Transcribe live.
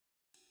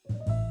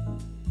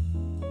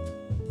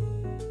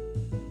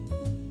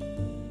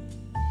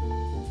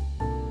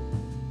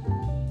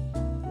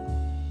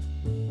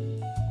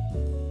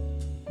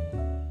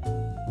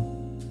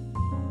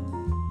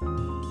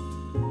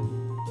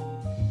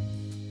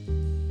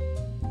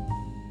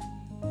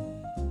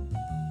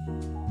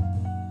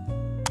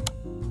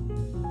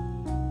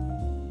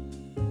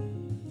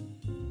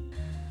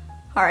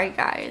Alright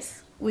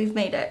guys, we've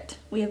made it.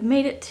 We have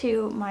made it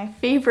to my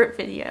favorite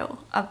video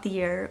of the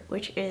year,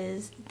 which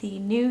is the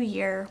New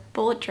Year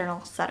bullet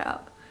journal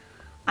setup.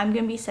 I'm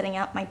going to be setting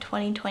up my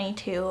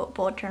 2022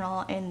 bullet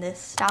journal in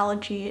this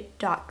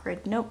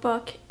Stalogy.grid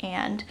notebook,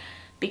 and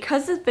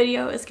because this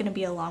video is going to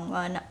be a long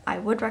one, I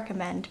would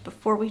recommend,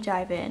 before we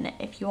dive in,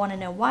 if you want to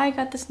know why I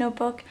got this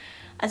notebook,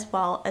 as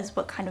well as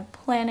what kind of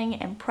planning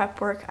and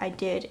prep work I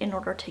did in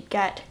order to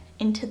get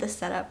into the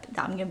setup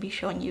that I'm going to be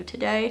showing you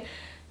today,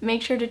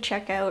 make sure to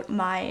check out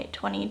my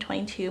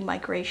 2022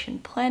 migration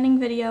planning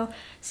video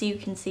so you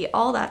can see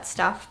all that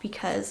stuff,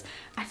 because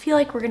I feel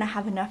like we're going to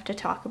have enough to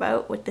talk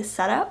about with this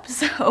setup.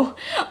 So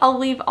I'll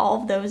leave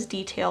all of those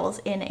details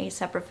in a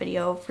separate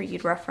video for you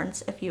to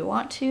reference if you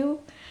want to,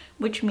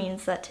 which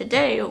means that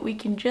today we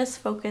can just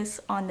focus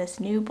on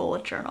this new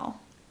bullet journal.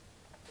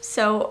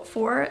 So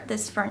for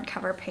this front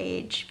cover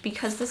page,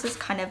 because this is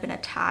kind of an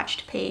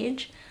attached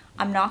page,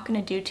 I'm not going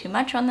to do too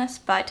much on this,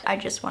 but I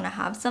just want to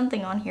have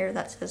something on here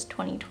that says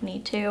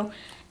 2022,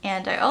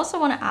 and I also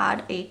want to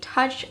add a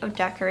touch of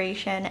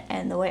decoration,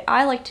 and the way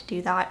I like to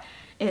do that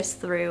is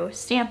through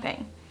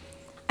stamping.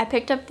 I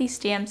picked up these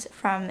stamps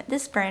from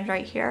this brand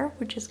right here,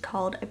 which is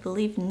called, I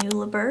believe,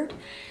 Nulibird,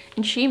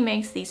 and she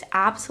makes these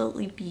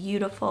absolutely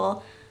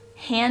beautiful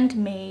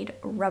handmade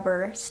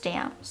rubber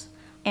stamps.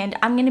 And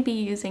I'm going to be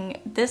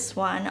using this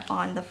one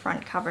on the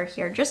front cover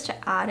here just to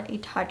add a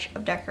touch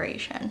of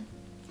decoration.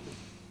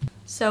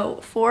 So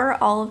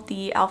for all of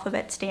the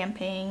alphabet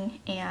stamping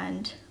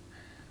and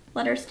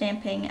letter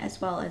stamping, as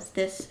well as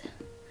this,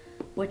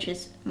 which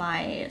is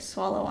my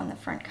swallow on the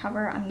front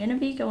cover, I'm going to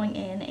be going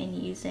in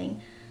and using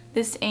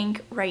this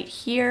ink right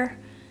here.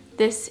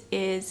 This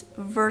is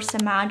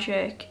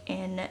Versamagic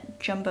in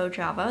Jumbo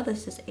Java.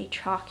 This is a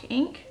chalk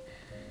ink.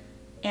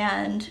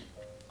 And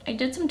I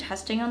did some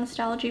testing on the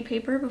Stalogy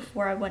paper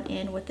before I went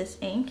in with this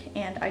ink,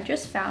 and I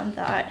just found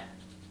that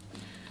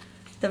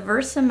the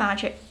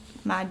Versamagic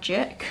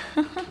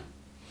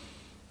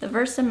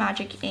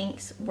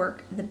inks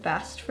work the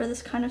best for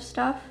this kind of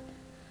stuff.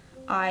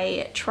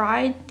 I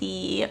tried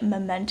the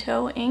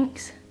Memento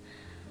inks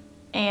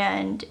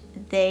and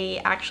they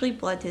actually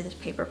bled through this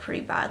paper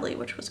pretty badly,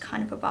 which was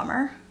kind of a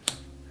bummer.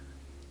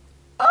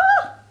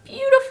 Oh,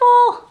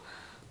 beautiful!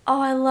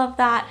 Oh, I love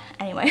that.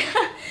 Anyway,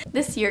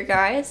 this year,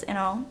 guys, and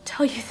I'll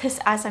tell you this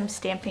as I'm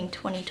stamping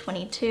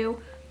 2022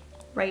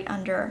 right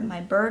under my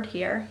bird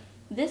here.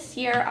 This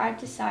year, I've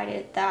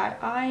decided that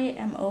I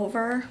am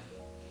over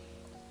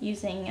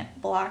using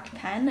black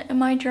pen in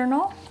my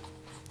journal.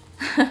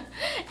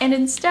 And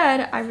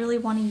instead, I really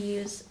want to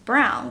use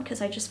brown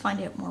because I just find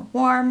it more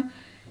warm.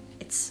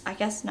 It's, I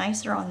guess,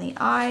 nicer on the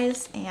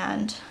eyes,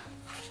 and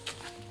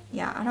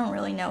yeah, I don't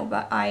really know,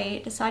 but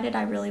I decided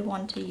I really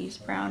wanted to use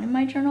brown in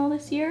my journal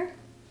this year.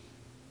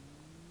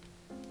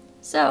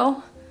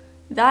 So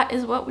that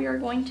is what we are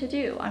going to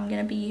do. I'm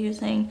going to be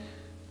using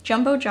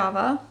Jumbo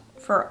Java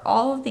for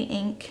all of the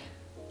ink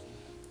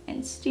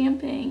and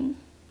stamping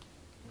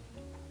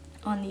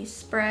on these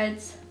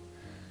spreads.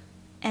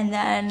 And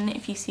then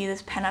if you see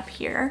this pen up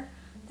here,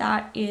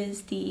 that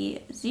is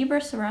the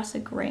Zebra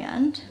Sarasa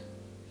Grand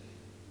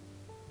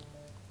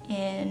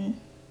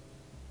in,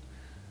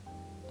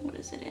 what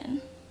is it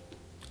in?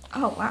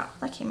 Oh wow,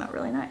 that came out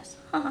really nice.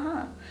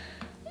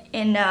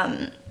 In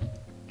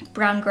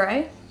brown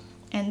gray.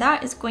 And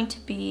that is going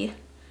to be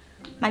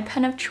my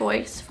pen of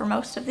choice for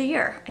most of the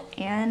year.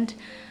 And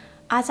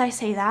as I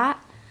say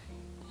that,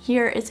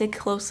 here is a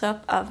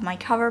close-up of my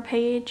cover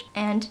page.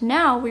 And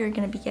now we are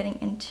going to be getting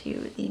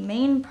into the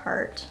main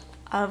part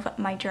of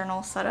my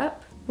journal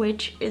setup,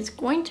 which is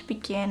going to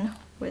begin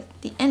with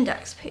the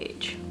index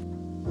page.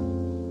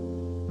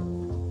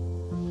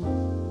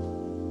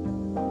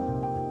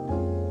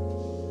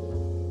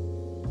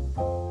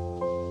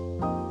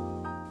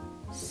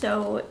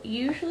 So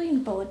usually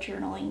in bullet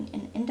journaling,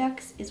 an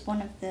index is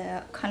one of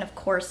the kind of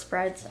core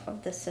spreads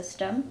of the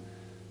system.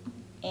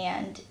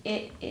 And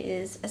it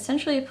is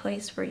essentially a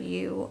place where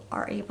you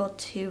are able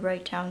to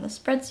write down the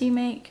spreads you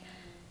make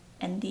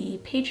and the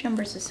page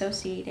numbers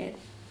associated,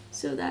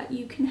 so that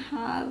you can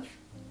have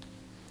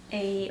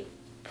a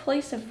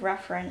place of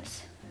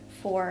reference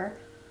for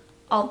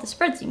all the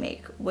spreads you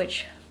make,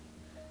 which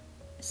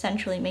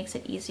essentially makes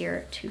it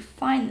easier to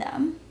find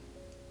them.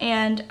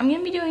 And I'm going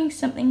to be doing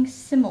something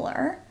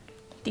similar.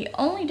 The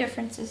only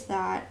difference is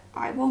that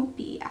I won't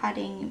be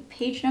adding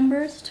page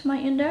numbers to my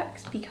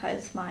index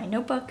because my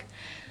notebook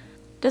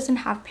doesn't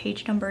have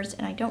page numbers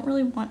and I don't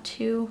really want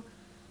to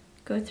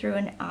go through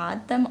and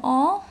add them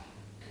all.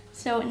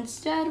 So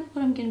instead,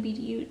 what I'm going to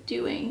be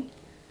doing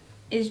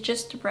is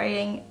just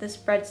writing the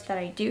spreads that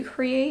I do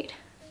create.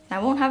 And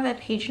I won't have a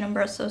page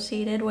number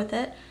associated with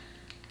it,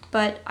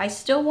 but I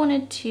still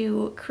wanted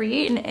to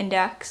create an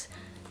index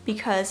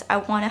because I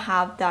want to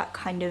have that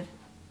kind of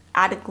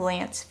at a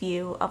glance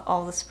view of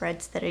all the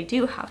spreads that I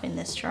do have in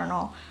this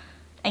journal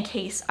in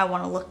case I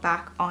want to look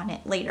back on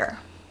it later.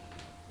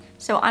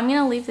 So I'm going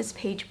to leave this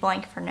page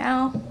blank for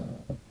now,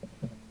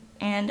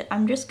 and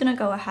I'm just going to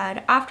go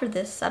ahead after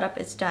this setup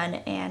is done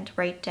and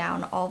write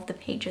down all of the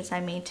pages I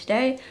made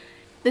today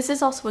This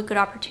is also a good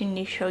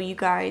opportunity to show you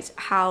guys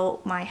how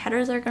my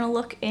headers are going to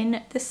look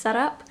in this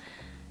setup.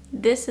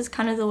 This is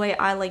kind of the way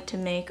I like to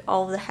make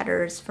all of the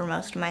headers for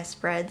most of my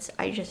spreads.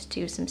 I just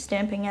do some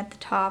stamping at the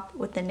top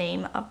with the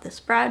name of the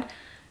spread,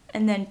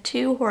 and then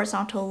 2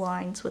 horizontal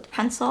lines with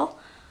pencil.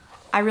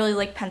 I really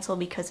like pencil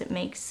because it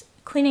makes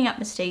cleaning up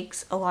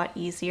mistakes a lot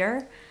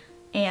easier,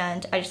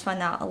 and I just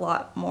find that a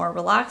lot more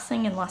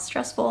relaxing and less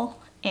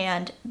stressful.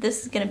 And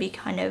this is going to be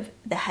kind of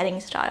the heading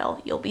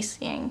style you'll be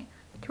seeing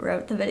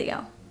throughout the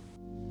video.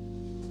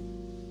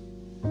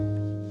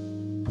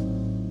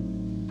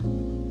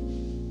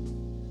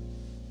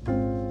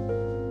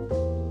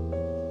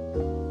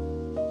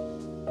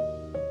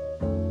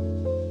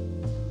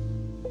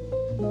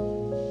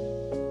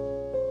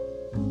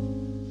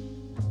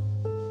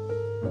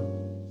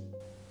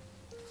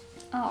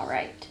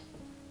 Alright,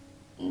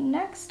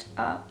 next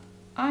up,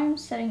 I'm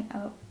setting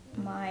up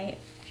my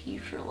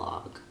future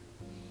log.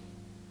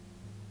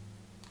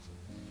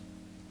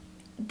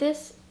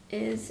 This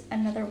is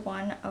another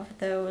one of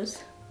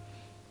those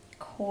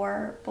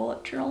core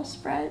bullet journal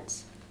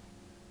spreads,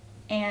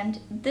 and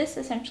this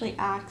essentially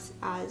acts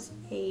as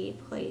a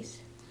place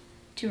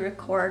to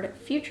record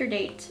future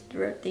dates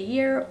throughout the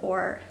year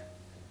or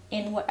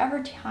in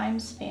whatever time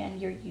span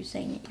you're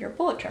using your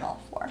bullet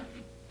journal for.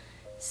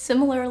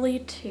 Similarly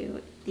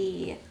to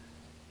the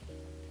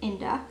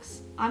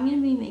index, I'm going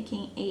to be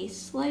making a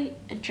slight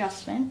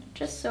adjustment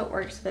just so it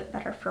works a bit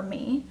better for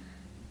me.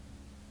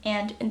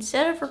 And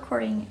instead of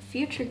recording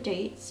future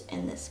dates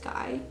in this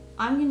guide,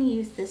 I'm going to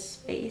use this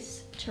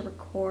space to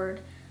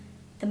record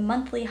the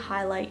monthly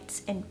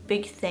highlights and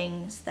big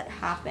things that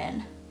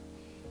happen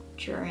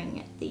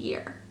during the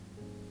year.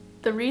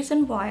 The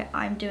reason why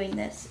I'm doing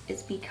this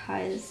is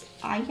because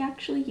I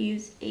actually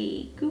use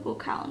a Google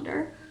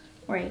Calendar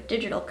or a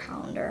digital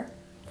calendar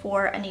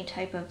for any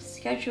type of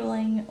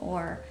scheduling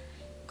or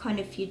kind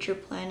of future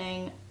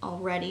planning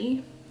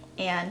already.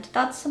 And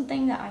that's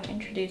something that I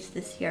introduced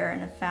this year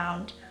and have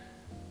found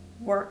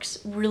works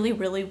really,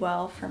 really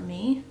well for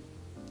me.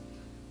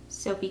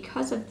 So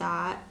because of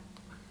that,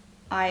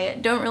 I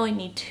don't really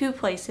need 2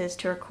 places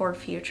to record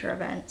future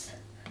events,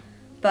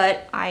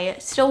 but I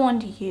still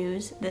wanted to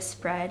use this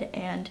spread,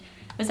 and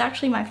it was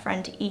actually my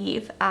friend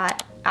Eve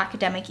at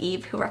Academic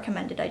Eve who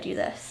recommended I do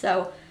this.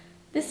 So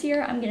this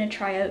year I'm going to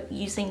try out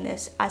using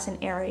this as an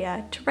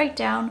area to write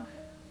down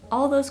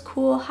all those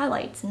cool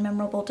highlights and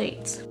memorable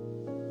dates.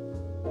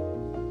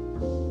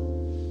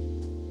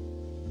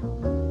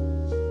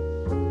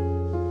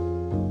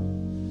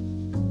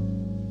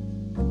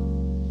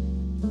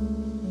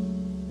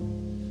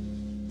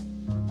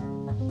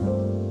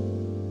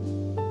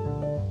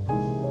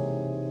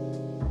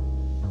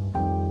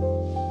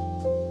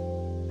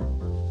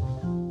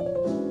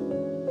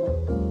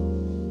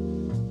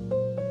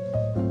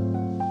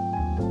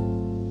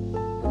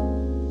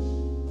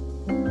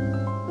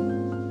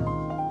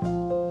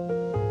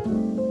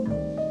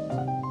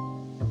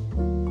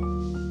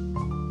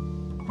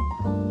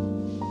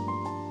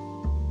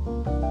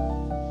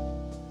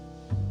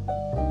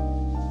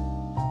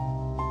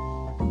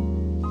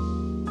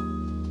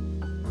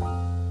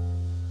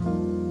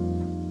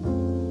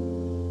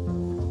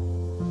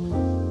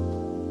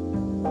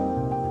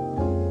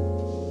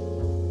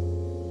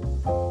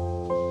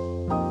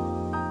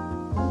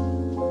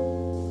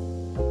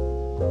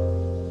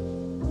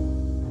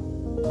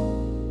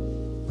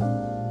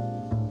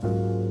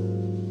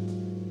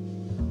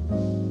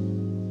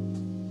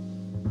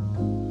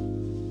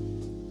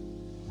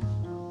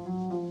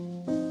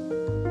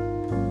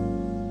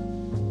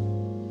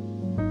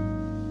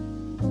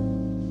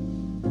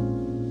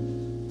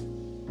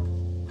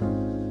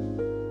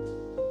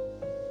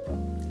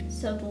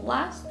 So the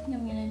last thing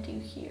I'm going to do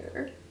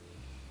here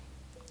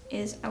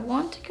is I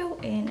want to go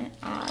in and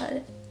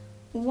add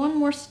one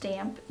more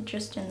stamp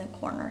just in the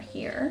corner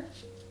here.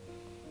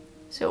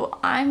 So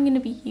I'm going to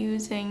be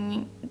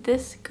using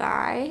this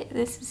guy.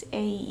 This is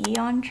a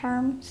Eon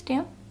Charm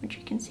stamp, which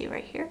you can see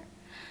right here.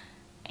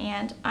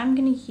 And I'm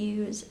going to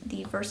use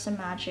the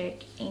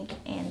Versamagic Ink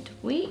and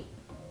Wheat.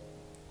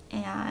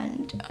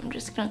 And I'm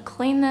just going to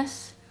clean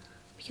this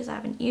because I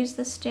haven't used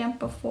this stamp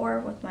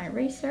before with my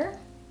eraser.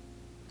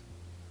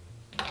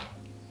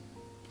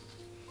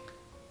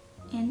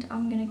 And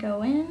I'm going to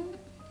go in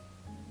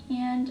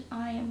and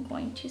I am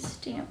going to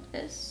stamp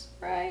this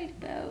right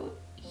about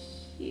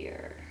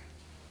here.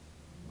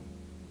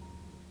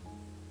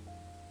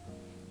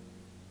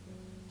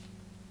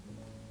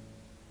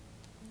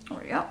 There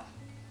we go.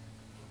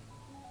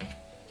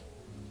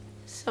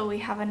 So we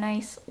have a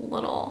nice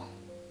little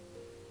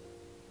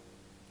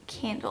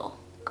candle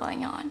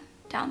going on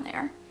down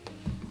there.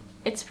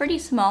 It's pretty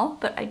small,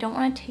 but I don't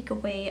want to take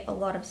away a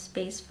lot of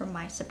space from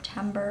my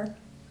September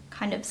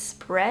kind of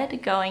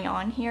spread going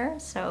on here,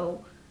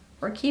 so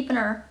we're keeping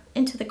her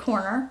into the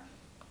corner.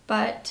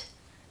 But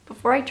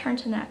before I turn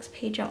to the next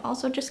page, I'm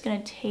also just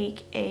going to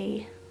take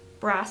a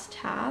brass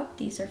tab.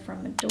 These are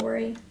from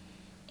Midori,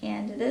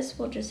 and this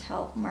will just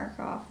help mark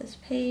off this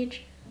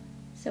page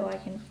so I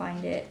can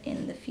find it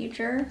in the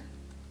future.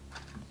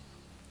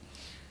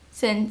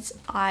 since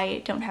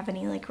I don't have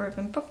any like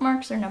ribbon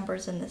bookmarks or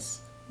numbers in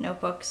this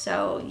notebook,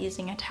 so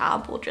using a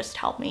tab will just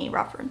help me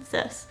reference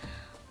this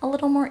a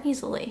little more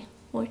easily,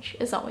 which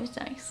is always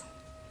nice.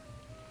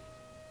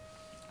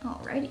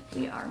 Alrighty,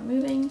 we are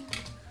moving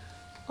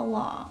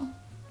along.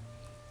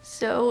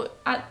 So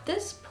at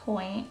this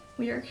point,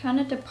 we are kind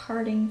of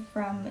departing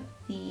from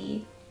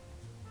the,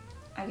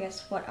 I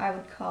guess what I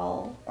would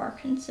call or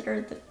consider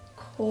the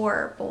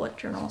core bullet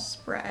journal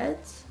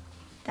spreads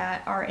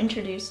that are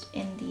introduced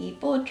in the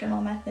bullet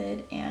journal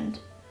method and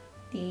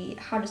the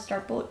how to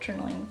start bullet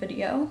journaling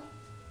video.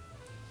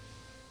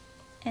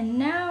 And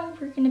now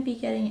we're going to be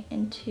getting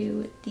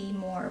into the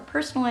more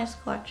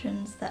personalized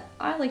collections that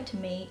I like to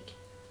make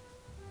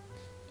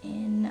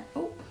in,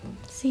 oh,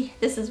 see,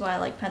 this is why I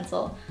like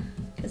pencil,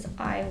 because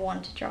I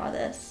want to draw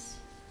this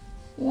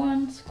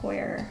one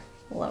square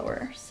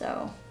lower.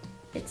 So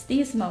it's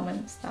these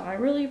moments that I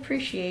really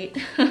appreciate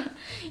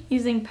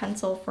using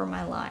pencil for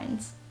my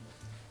lines.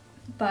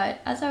 But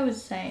as I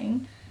was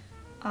saying,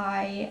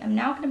 I am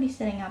now going to be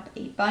setting up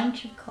a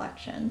bunch of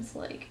collections,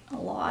 like a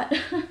lot,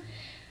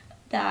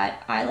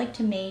 that I like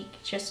to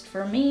make just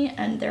for me,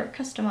 and they're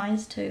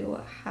customized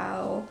to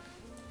how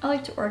I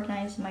like to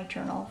organize my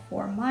journal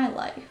for my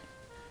life.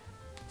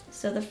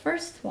 So the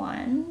first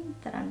one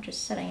that I'm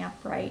just setting up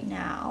right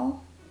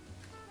now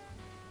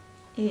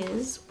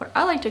is what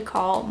I like to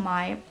call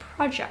my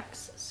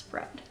projects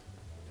spread.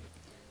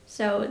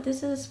 So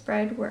this is a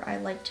spread where I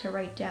like to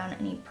write down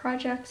any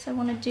projects I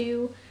want to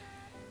do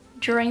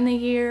during the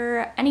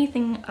year,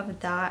 anything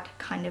of that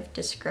kind of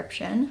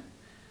description.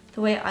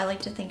 The way I like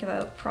to think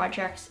about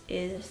projects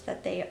is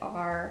that they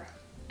are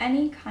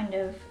any kind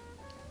of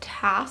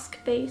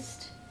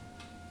task-based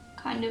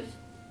kind of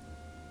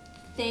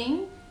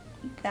thing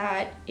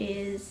that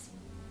is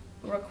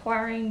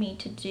requiring me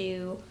to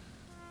do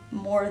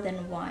more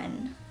than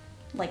one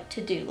like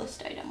to-do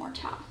list item or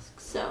task.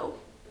 So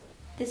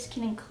this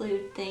can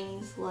include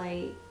things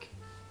like,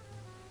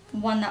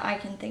 one that I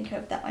can think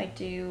of that I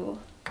do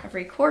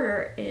every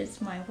quarter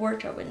is my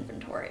wardrobe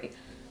inventory,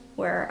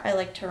 where I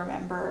like to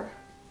remember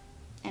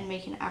and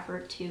make an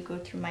effort to go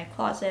through my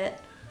closet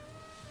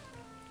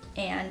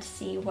and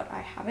see what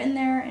I have in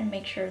there and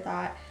make sure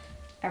that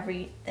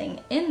everything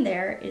in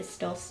there is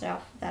still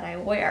stuff that I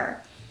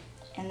wear.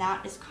 And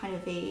that is kind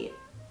of a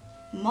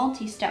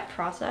multi-step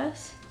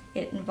process.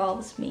 It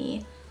involves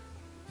me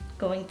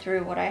going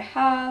through what I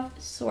have,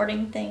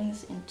 sorting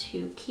things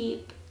into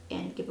keep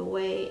and give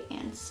away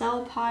and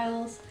sell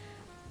piles.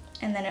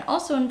 And then it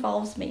also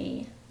involves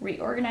me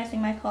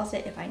reorganizing my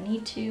closet if I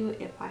need to,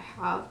 if I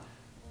have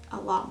a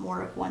lot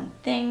more of one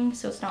thing,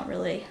 so it's not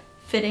really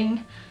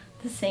fitting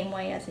the same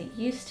way as it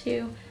used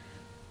to.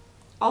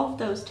 All of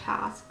those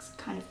tasks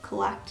kind of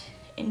collect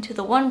into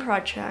the one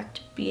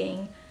project,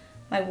 being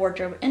my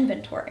wardrobe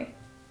inventory.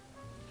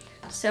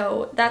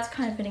 So that's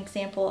kind of an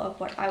example of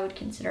what I would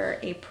consider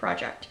a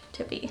project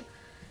to be.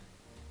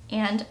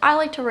 And I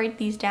like to write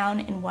these down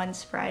in one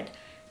spread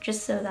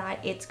just so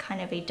that it's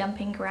kind of a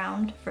dumping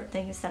ground for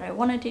things that I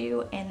want to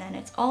do, and then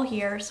it's all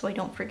here so I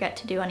don't forget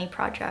to do any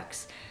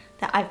projects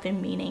that I've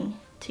been meaning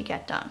to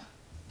get done.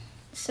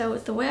 So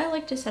the way I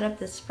like to set up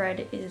this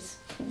spread is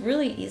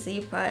really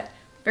easy but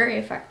very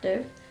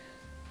effective.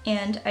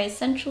 And I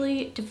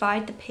essentially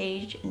divide the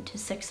page into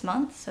 6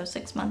 months. So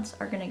 6 months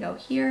are gonna go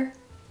here.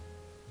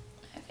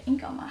 I have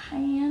ink on my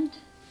hand.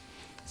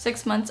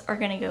 6 months are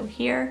gonna go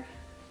here.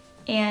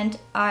 And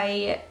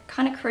I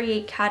kind of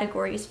create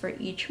categories for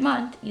each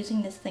month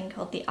using this thing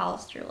called the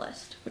Alistair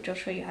list, which I'll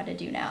show you how to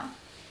do now.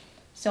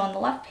 So on the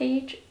left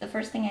page, the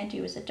first thing I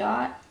do is a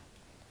dot.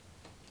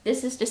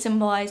 This is to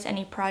symbolize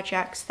any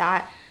projects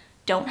that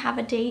don't have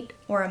a date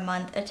or a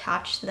month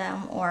attached to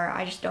them, or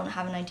I just don't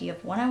have an idea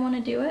of when I want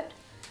to do it.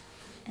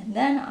 And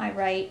then I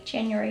write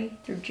January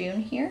through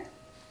June here.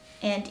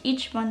 And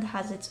each month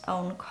has its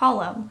own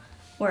column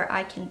where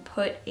I can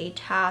put a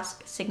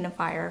task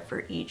signifier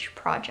for each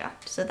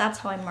project. So that's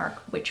how I mark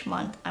which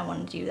month I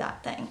want to do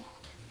that thing.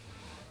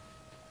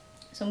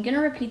 So I'm going to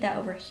repeat that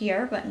over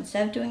here, but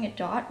instead of doing a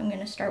dot, I'm going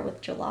to start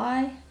with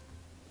July,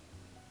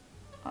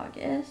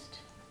 August,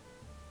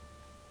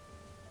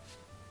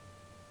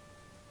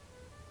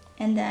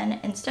 and then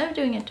instead of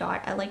doing a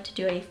dot, I like to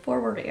do a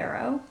forward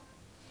arrow.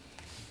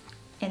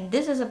 And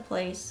this is a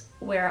place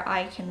where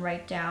I can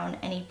write down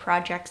any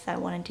projects that I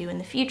want to do in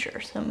the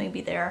future. So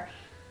maybe they're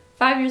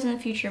 5 years in the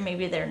future,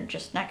 maybe they're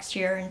just next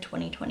year in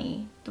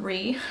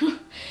 2023.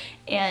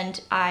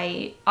 And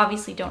I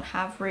obviously don't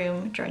have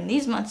room during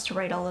these months to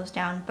write all those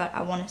down, but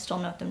I want to still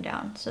note them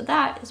down. So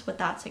that is what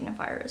that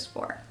signifier is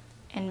for.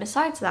 And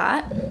besides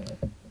that,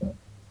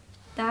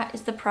 that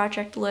is the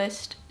project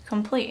list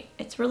complete.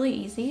 It's really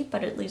easy,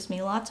 but it leaves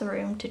me lots of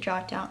room to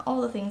jot down all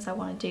the things I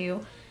want to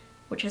do,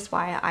 which is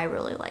why I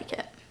really like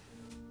it.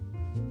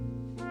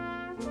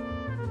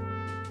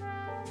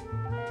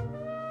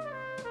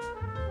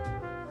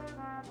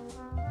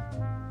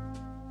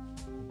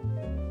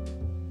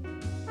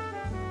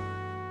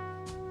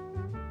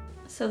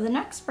 So the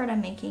next spread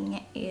I'm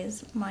making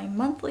is my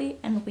monthly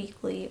and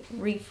weekly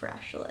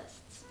refresh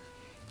lists.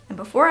 And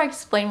before I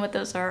explain what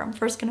those are, I'm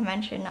first going to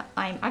mention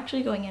I'm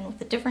actually going in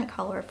with a different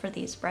color for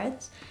these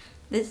spreads.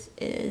 This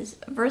is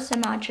Versa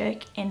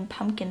Magic in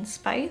Pumpkin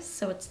Spice,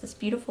 so it's this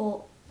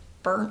beautiful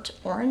burnt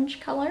orange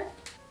color.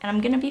 And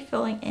I'm going to be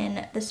filling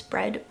in the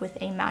spread with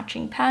a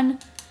matching pen.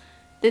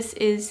 This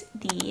is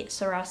the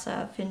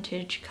Sarasa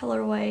Vintage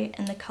colorway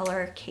in the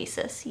color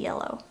Cassis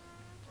Yellow.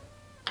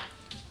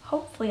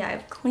 Hopefully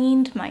I've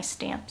cleaned my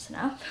stamps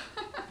enough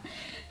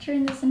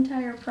during this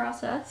entire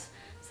process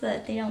so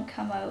that they don't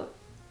come out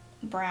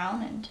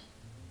brown and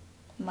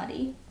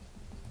muddy.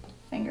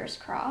 Fingers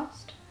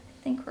crossed.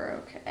 I think we're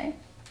okay.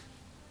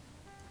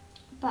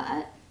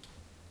 But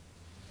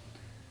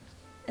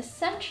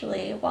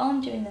essentially, while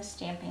I'm doing this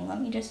stamping,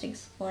 let me just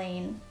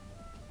explain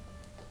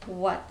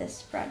what this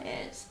spread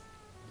is.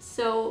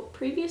 So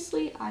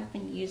previously I've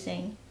been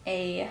using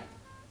a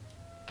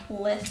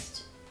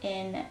list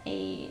in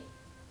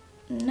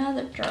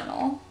another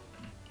journal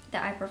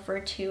that I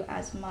refer to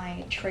as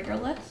my trigger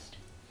list.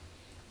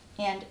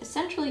 And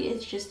essentially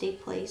it's just a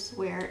place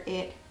where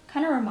it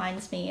kind of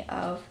reminds me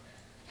of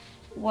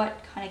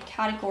what kind of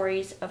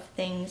categories of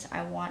things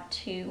I want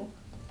to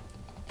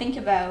think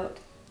about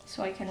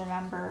so I can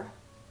remember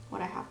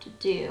what I have to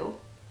do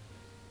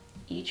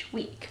each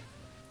week.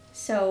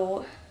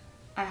 So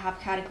I have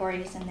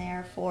categories in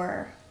there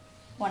for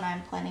when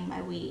I'm planning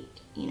my week,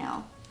 you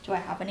know, do I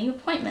have any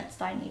appointments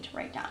that I need to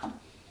write down?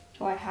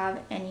 Do I have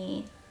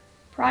any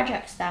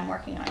projects that I'm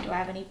working on? Do I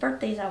have any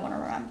birthdays I want to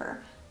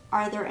remember?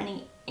 Are there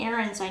any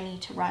errands I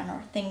need to run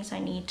or things I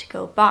need to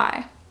go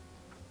buy?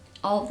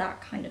 All of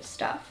that kind of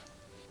stuff.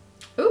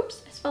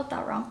 Oops, I spelled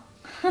that wrong.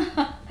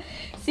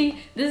 See,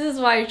 this is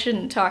why I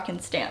shouldn't talk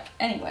and stamp.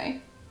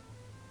 Anyway,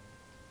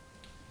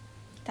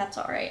 that's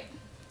all right.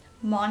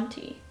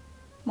 Monty.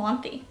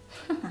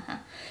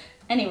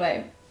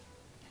 Anyway,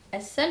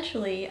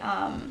 essentially,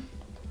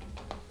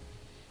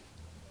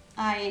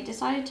 I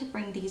decided to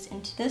bring these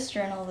into this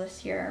journal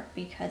this year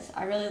because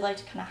I really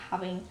liked kind of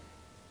having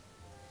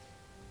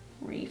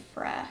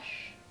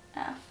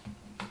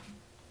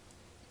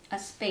a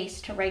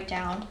space to write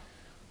down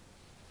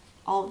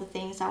all of the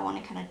things I want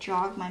to kind of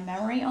jog my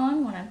memory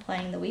on when I'm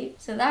planning the week.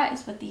 So that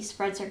is what these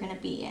spreads are going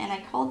to be, and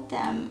I called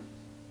them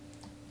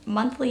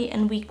monthly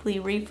and weekly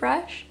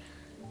refresh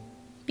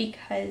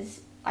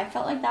because I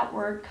felt like that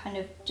word kind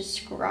of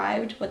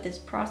described what this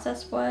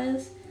process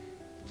was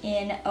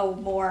in a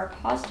more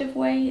positive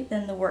way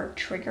than the word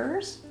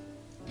triggers.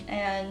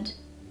 And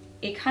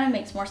it kind of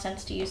makes more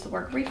sense to use the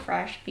word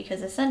refresh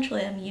because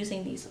essentially I'm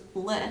using these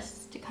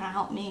lists to kind of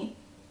help me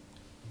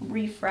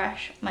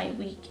refresh my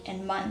week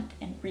and month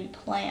and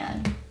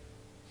replan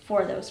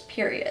for those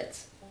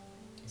periods.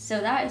 So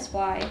that is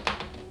why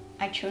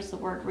I chose the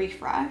word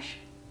refresh.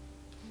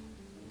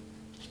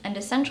 And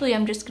essentially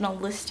I'm just going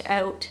to list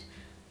out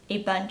a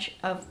bunch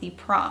of the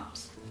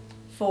prompts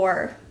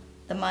for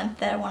the month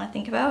that I want to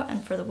think about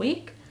and for the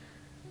week.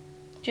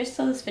 Just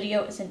so this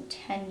video isn't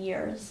 10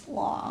 years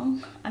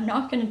long, I'm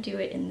not going to do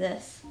it in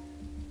this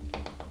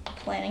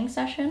planning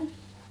session,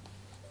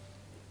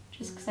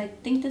 just because I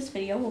think this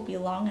video will be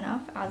long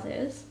enough as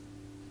is.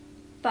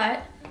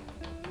 But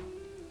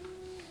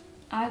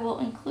I will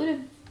include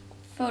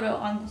a photo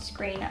on the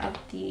screen of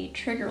the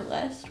trigger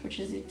list, which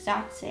is the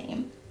exact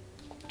same,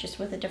 just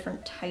with a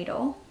different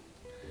title,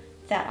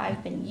 that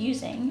I've been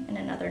using in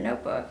another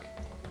notebook.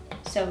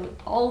 So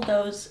all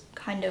those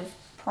kind of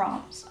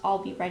prompts I'll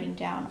be writing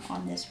down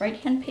on this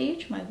right-hand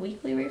page, my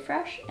weekly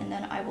refresh, and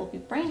then I will be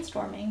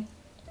brainstorming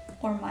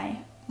for my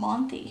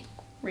monthly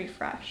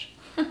refresh.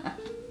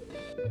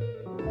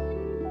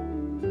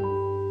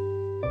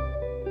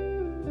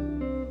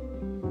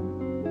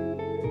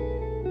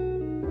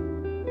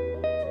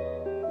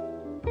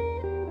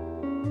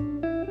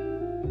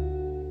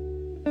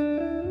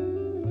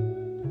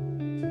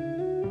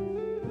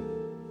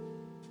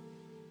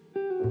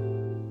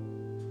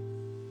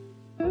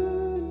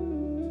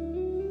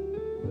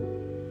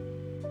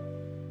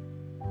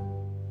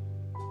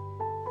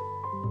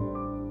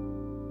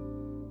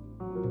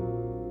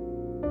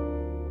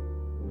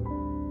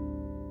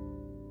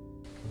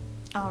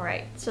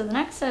 Alright, so the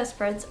next set of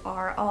spreads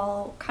are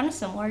all kind of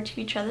similar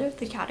to each other.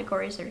 The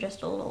categories are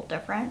just a little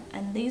different,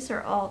 and these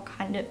are all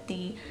kind of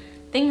the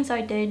things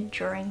I did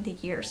during the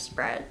year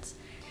spreads.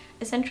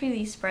 Essentially,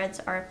 these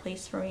spreads are a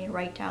place for me to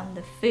write down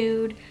the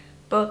food,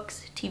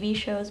 books, TV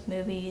shows,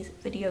 movies,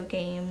 video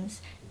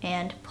games,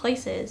 and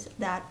places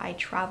that I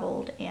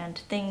traveled and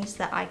things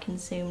that I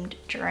consumed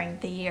during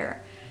the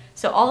year.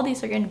 So all of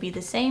these are going to be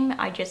the same,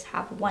 I just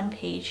have one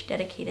page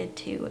dedicated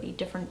to a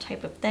different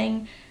type of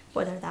thing,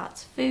 whether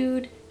that's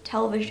food,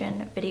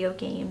 television, video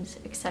games,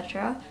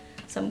 etc.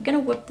 So I'm gonna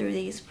whip through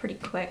these pretty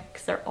quick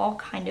because they're all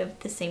kind of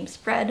the same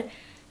spread,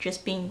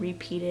 just being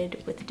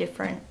repeated with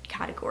different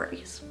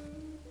categories.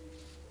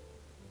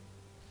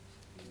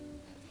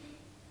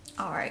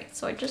 Alright,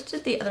 so I just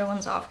did the other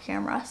ones off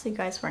camera so you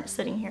guys weren't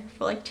sitting here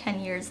for like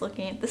 10 years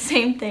looking at the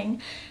same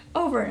thing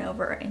over and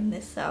over in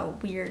this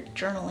weird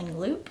journaling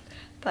loop.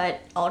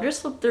 But I'll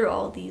just flip through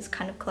all these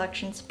kind of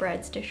collection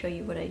spreads to show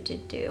you what I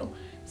did do.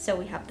 So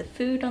we have the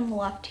food on the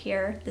left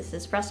here. This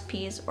is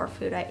recipes or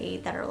food I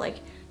ate that are like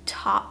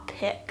top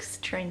picks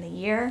during the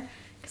year,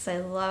 because I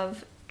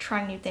love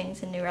trying new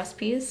things and new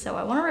recipes. So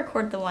I want to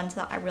record the ones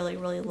that I really,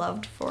 really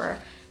loved for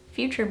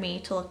future me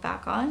to look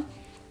back on.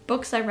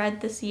 Books I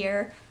read this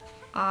year.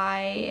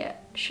 I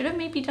should have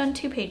maybe done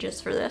 2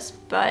 pages for this,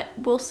 but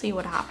we'll see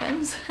what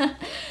happens.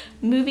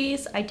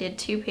 Movies, I did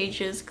 2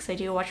 pages because I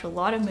do watch a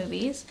lot of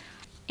movies.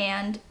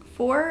 And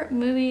for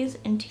movies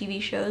and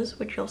TV shows,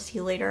 which you'll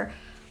see later,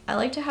 I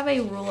like to have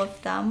a rule of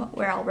thumb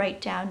where I'll write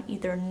down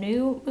either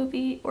new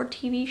movie or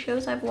TV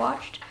shows I've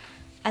watched,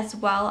 as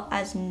well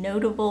as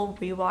notable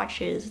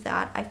rewatches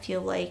that I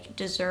feel like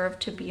deserve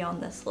to be on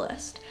this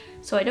list.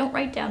 So I don't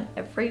write down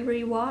every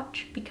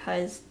rewatch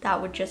because that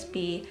would just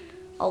be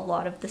a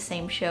lot of the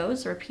same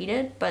shows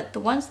repeated, but the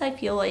ones that I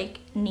feel like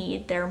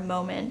need their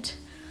moment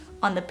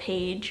on the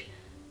page,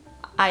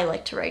 I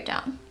like to write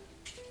down.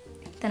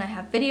 Then I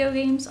have video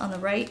games on the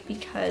right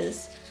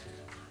because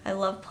I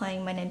love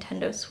playing my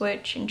Nintendo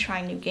Switch and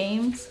trying new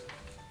games.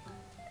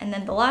 And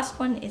then the last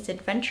one is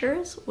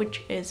adventures,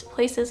 which is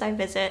places I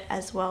visit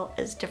as well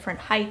as different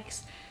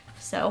hikes.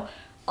 So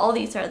all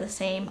these are the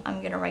same.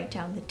 I'm gonna write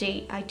down the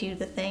date I do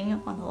the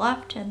thing on the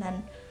left and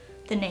then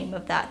the name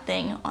of that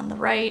thing on the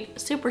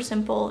right. Super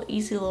simple,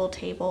 easy little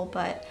table,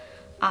 but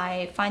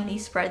I find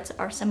these spreads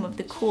are some of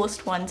the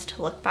coolest ones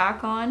to look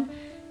back on,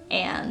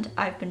 and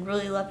I've been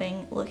really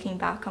loving looking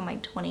back on my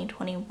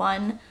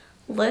 2021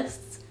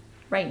 lists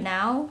right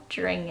now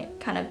during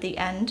kind of the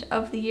end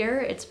of the year.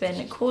 It's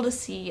been cool to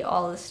see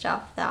all the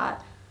stuff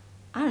that,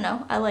 I don't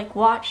know, I like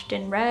watched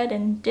and read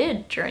and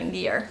did during the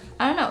year.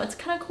 I don't know, it's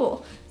kind of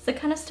cool. It's the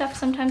kind of stuff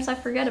sometimes I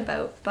forget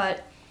about,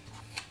 but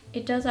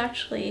it does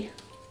actually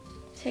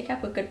take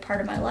up a good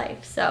part of my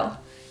life, so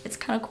it's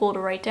kind of cool to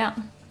write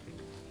down.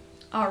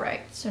 All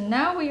right, so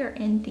now we are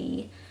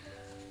in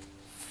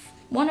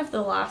one of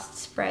the last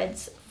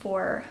spreads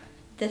for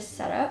this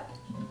setup,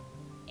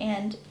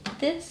 and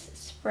this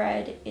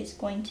spread is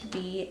going to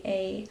be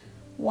a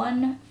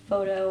 1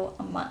 photo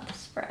a month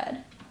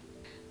spread.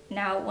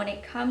 Now, when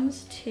it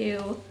comes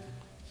to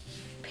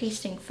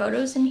pasting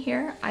photos in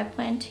here, I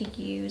plan to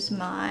use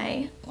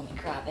my, let me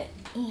grab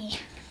it,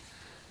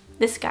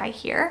 this guy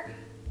here.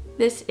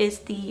 This is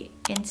the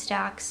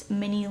Instax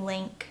Mini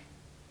Link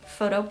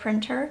photo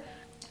printer.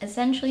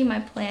 Essentially, my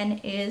plan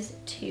is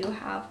to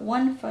have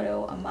 1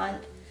 photo a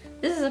month.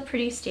 This is a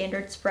pretty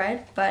standard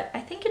spread, but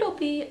I think it'll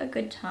be a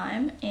good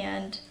time,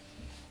 and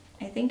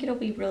I think it'll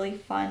be really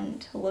fun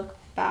to look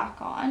back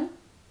on.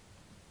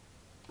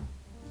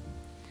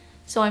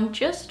 So I'm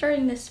just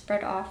starting this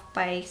spread off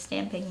by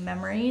stamping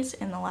memories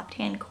in the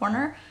left-hand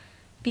corner,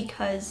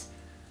 because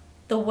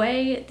the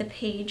way the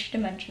page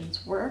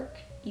dimensions work,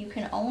 you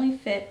can only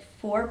fit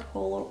 4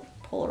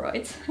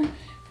 Polaroids,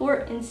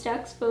 4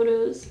 Instax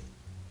photos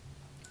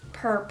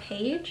per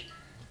page.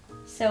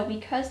 So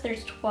because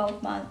there's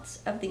 12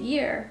 months of the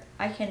year,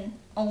 I can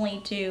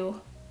only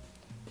do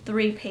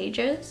 3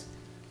 pages.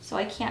 So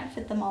I can't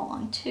fit them all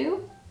on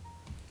 2,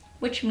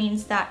 which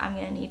means that I'm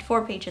gonna need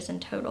 4 pages in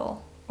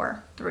total,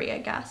 or 3 I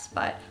guess,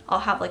 but I'll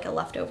have like a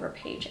leftover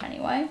page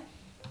anyway.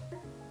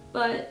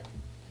 But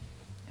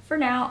for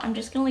now, I'm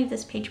just gonna leave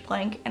this page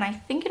blank, and I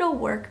think it'll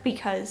work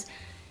because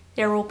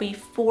there will be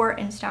 4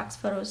 Instax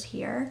photos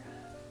here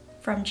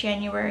from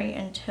January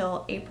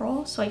until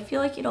April. So I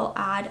feel like it'll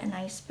add a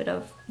nice bit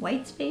of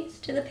white space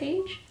to the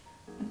page,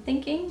 I'm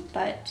thinking,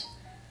 but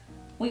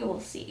we will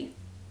see.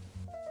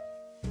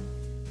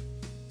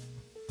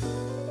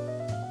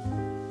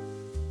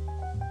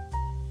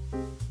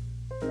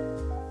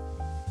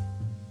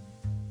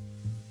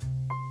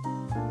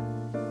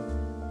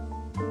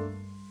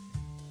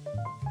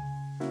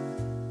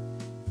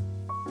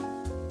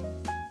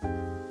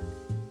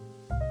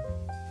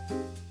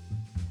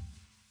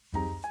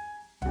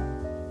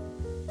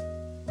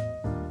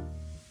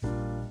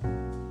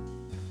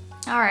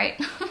 All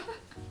right,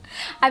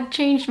 I've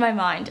changed my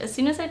mind. As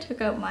soon as I took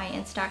out my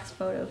Instax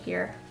photo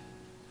here,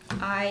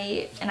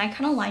 I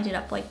kind of lined it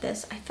up like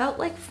this. I felt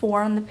like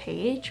 4 on the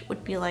page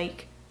would be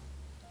like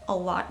a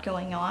lot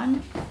going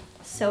on.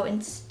 So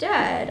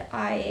instead,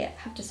 I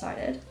have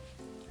decided,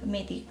 I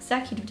made the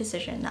executive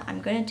decision that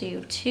I'm gonna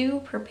do 2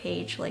 per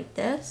page like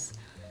this.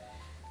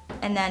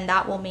 And then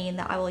that will mean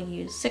that I will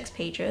use 6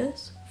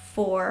 pages,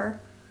 4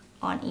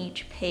 on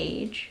each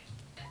page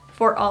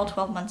for all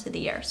 12 months of the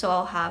year. So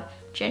I'll have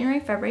January,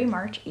 February,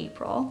 March,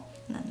 April,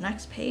 and then the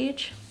next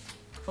page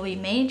will be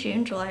May,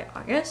 June, July,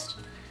 August,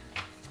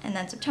 and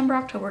then September,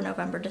 October,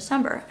 November,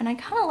 December. And I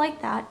kind of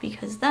like that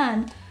because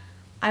then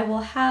I will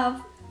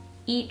have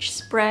each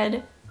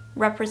spread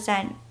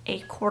represent a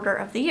quarter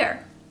of the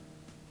year,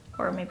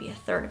 or maybe a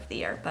third of the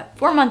year, but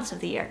 4 months of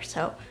the year.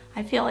 So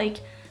I feel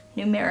like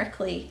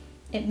numerically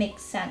it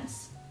makes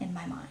sense in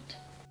my mind.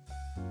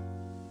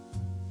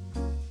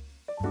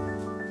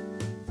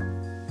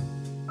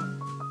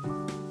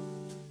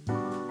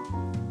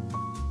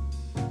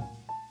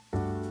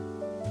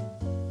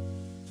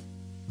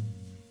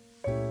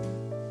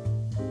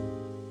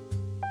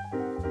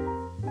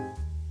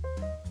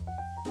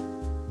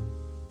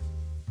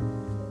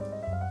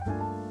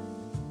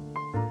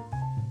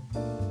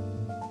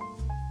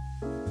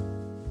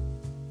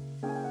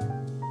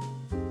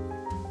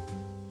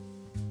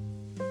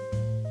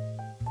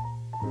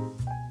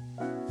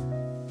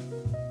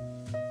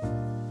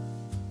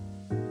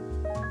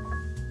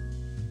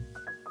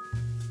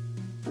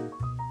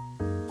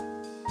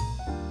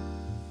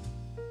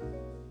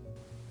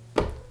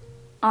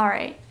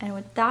 Alright, and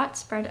with that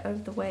spread out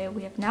of the way,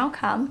 we have now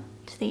come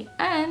to the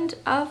end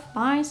of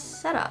my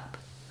setup.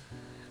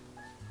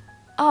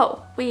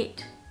 Oh,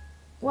 wait.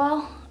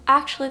 Well,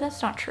 actually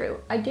that's not true.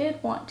 I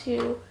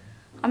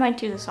might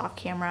do this off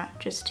camera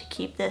just to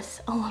keep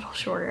this a little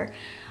shorter.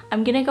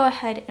 I'm gonna go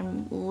ahead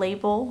and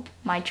label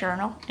my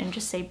journal and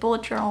just say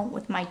bullet journal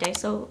with my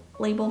Daiso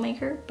label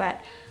maker,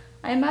 but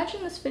I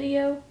imagine this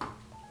video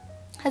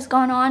has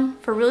gone on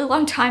for a really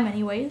long time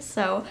anyways,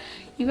 so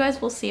you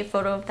guys will see a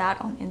photo of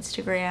that on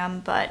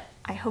Instagram, but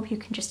I hope you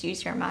can just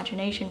use your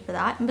imagination for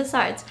that. And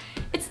besides,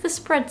 it's the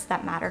spreads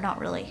that matter, not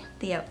really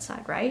the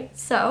outside, right?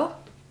 So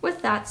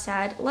with that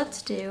said,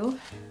 let's do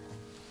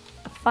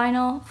a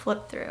final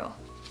flip through.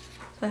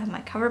 So I have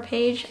my cover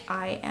page.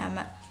 I am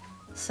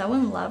so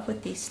in love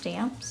with these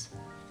stamps.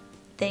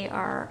 They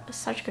are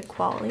such good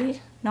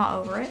quality, not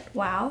over it,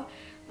 wow.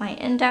 My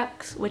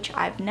index, which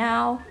I've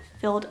now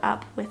filled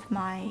up with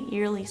my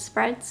yearly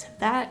spreads.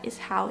 That is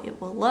how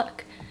it will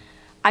look.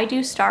 I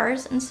do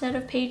stars instead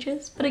of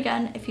pages, but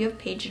again, if you have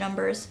page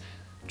numbers,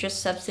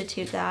 just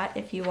substitute that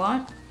if you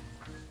want.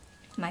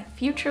 My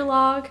future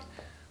log,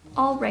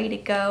 all ready to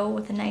go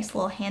with a nice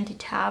little handy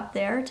tab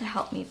there to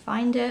help me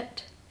find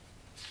it.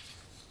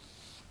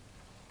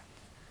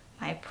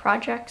 My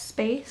project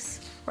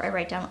space, where I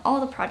write down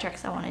all the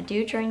projects I want to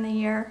do during the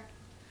year.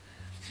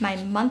 My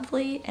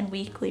monthly and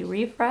weekly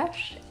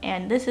refresh,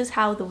 and this is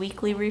how the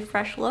weekly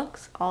refresh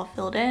looks, all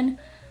filled in.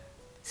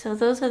 So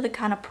those are the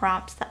kind of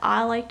prompts that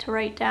I like to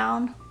write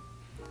down,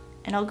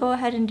 and I'll go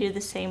ahead and do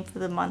the same for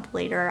the month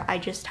later. I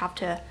just have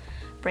to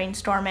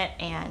brainstorm it,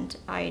 and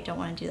I don't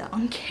want to do that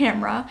on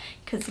camera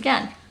because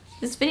again,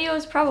 this video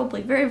is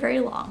probably very, very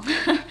long.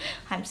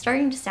 I'm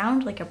starting to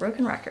sound like a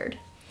broken record.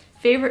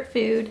 Favorite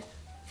food,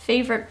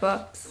 favorite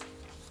books,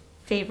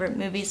 favorite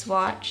movies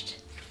watched,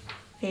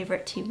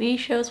 favorite TV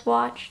shows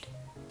watched,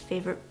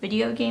 favorite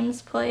video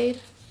games played,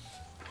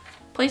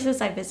 places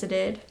I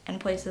visited and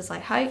places I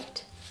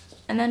hiked,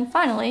 and then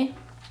finally,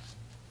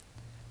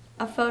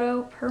 a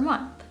photo per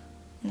month.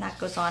 And that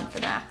goes on for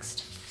the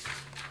next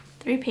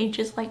 3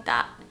 pages like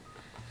that.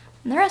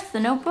 And the rest of the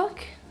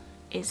notebook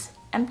is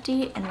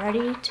empty and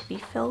ready to be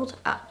filled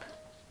up.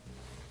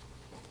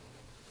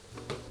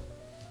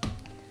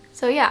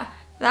 So yeah,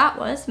 that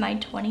was my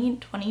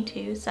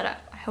 2022 setup.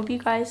 I hope you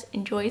guys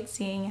enjoyed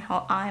seeing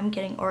how I'm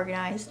getting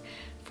organized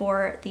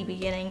for the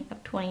beginning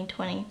of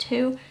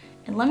 2022.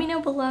 And let me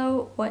know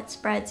below what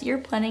spreads you're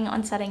planning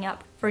on setting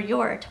up for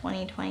your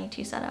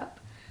 2022 setup.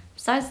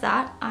 Besides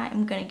that,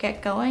 I'm gonna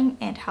get going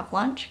and have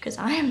lunch because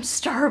I am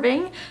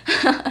starving.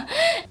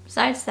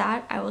 Besides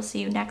that, I will see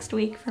you next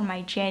week for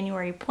my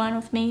January plan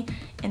with me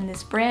in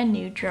this brand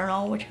new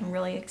journal, which I'm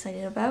really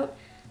excited about.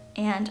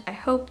 And I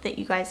hope that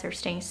you guys are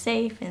staying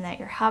safe and that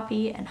you're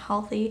happy and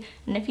healthy.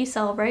 And if you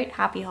celebrate,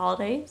 happy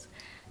holidays.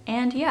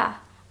 And yeah,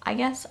 I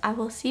guess I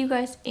will see you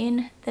guys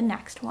in the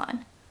next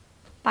one.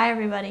 Bye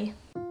everybody.